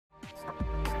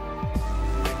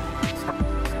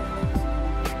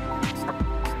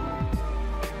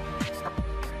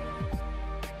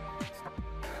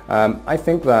I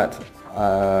think that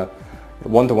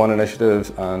one-to-one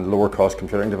initiatives and lower cost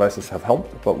computing devices have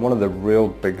helped, but one of the real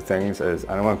big things is,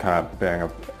 I know I'm kind of being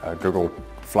a Google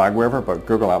flag waver, but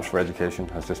Google Apps for Education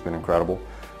has just been incredible.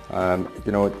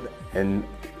 You know, in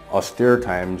austere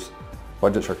times,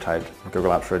 budgets are tight,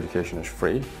 Google Apps for Education is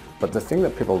free, but the thing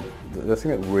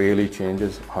that really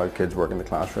changes how kids work in the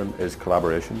classroom is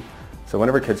collaboration. So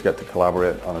whenever kids get to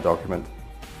collaborate on a document,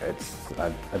 it's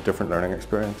a different learning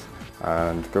experience,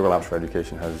 and Google Apps for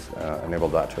Education has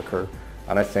enabled that to occur.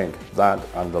 And I think that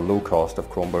and the low cost of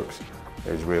Chromebooks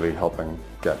is really helping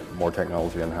get more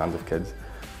technology in the hands of kids.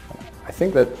 I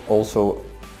think that also,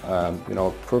 you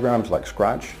know, programs like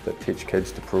Scratch that teach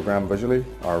kids to program visually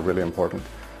are really important.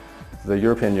 The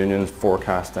European Union's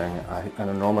forecasting an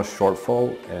enormous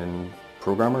shortfall in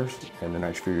programmers in the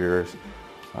next few years.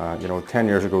 You know, 10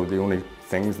 years ago, the only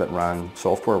things that ran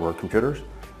software were computers,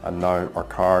 and now our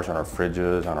cars and our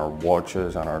fridges and our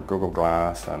watches and our Google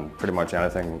Glass and pretty much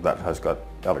anything that has got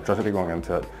electricity going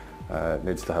into it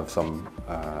needs to have some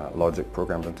logic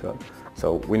programmed into it.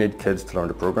 So we need kids to learn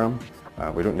to program.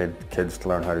 We don't need kids to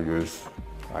learn how to use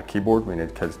a keyboard, we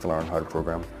need kids to learn how to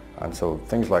program. And so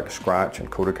things like Scratch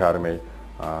and Code Academy,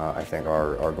 I think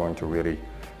are going to really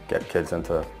get kids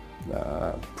into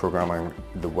programming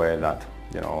the way that,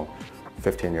 you know,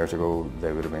 15 years ago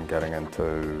they would have been getting into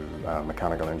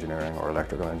mechanical engineering or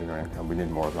electrical engineering, and we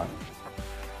need more of that.